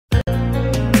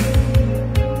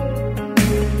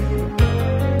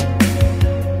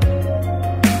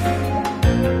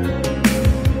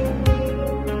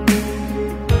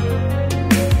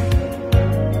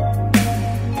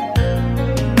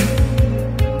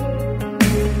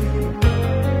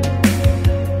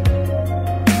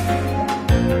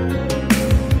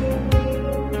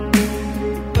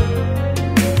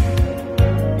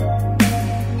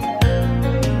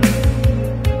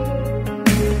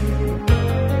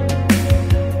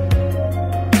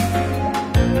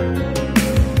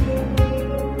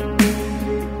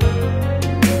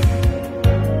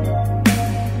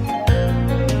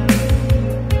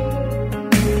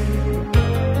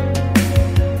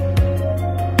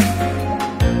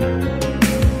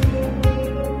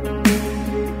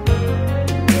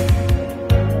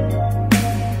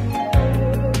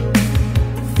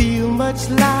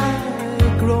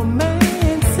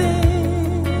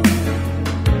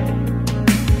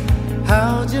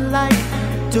How'd you like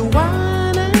to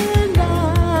wine and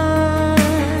dine?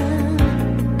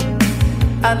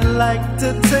 I'd like to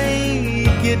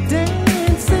take you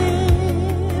dancing,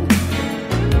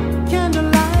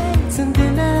 candlelights and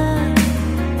dinner.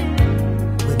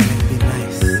 Wouldn't that be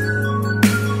nice?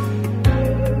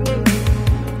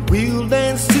 We'll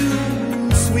dance to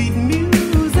sweet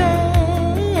music.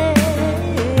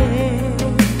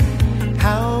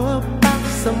 How about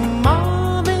some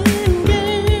Marvin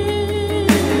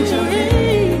Gaye?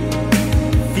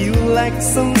 Feel like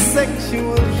some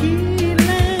sexual healing.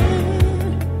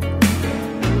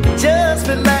 Just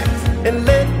relax and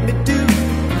let me do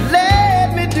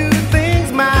things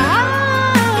my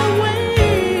way.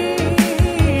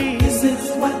 This is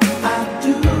what I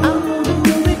do. I'm gonna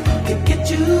do it to get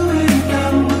you in the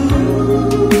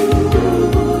mood.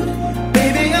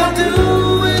 Baby, I'll do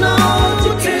it all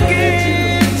to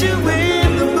get you in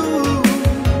the mood.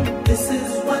 This is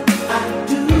what I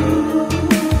do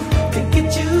to get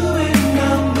you in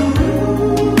the mood.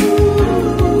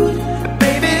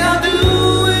 Baby, I'll do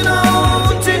it all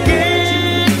to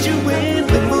get you in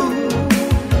the mood.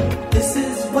 This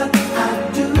is what I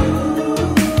do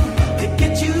to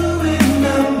get you in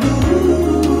the mood.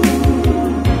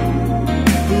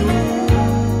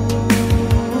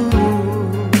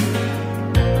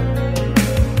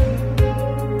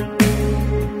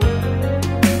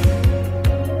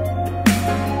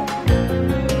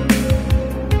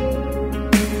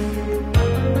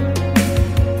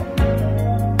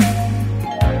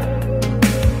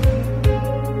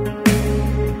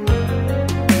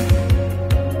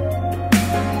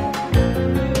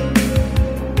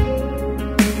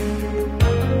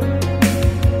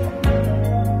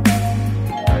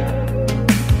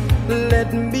 Let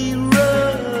me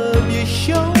rub your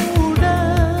shoulders.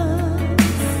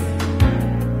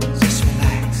 Just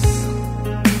relax.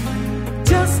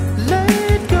 Just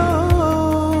let go.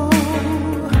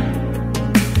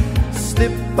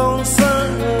 Slip on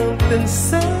something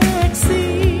sexy.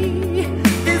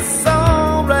 It's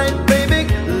alright, baby.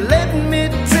 Let me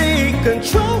take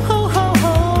control.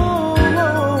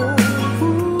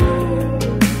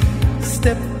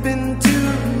 Step into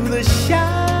the shower.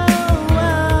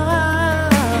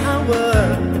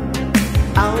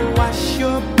 I'll wash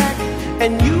your back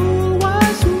and you'll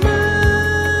wash mine.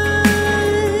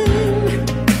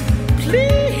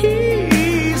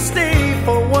 Please stay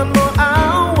for one more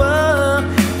hour.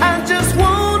 I just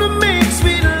wanna make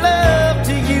sweet love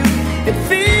to you and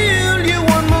feel you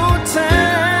one more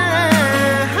time.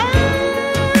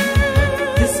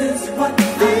 This is what I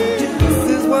do. This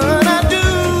is what I do.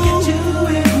 Get you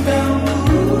in the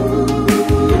mood.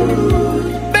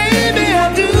 Baby, I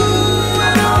do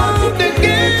it all to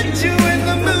get you in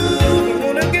the mood. I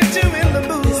wanna get you in the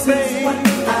mood, baby. This is what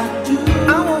I do.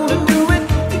 I wanna do it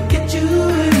to get you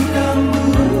in the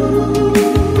mood.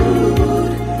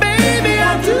 Baby,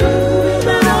 I do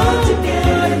it all to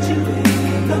get you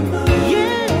in the mood.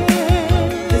 Yeah,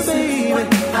 this is what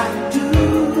I do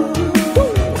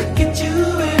to get you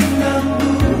in the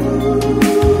mood.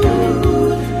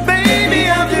 Baby,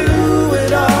 I do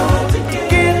it all to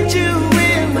get you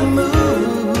in the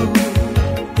mood.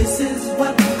 This is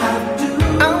what I do.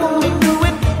 I wanna do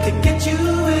it to get you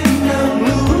in the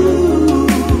mood.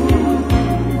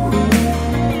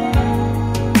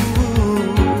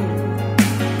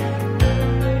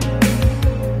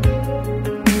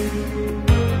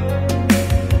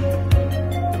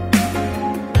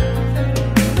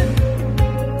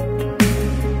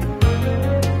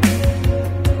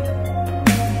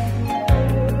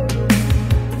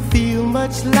 Feel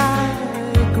much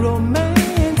like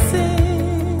romancing.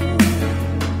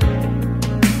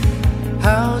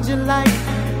 How'd you like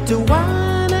to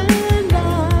wine and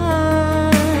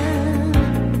dine?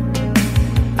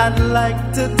 I'd like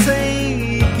to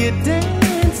take you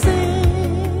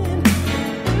dancing,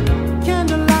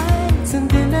 candlelights and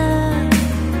dinner.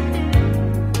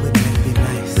 Wouldn't that be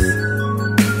nice?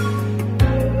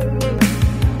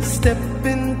 Step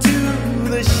in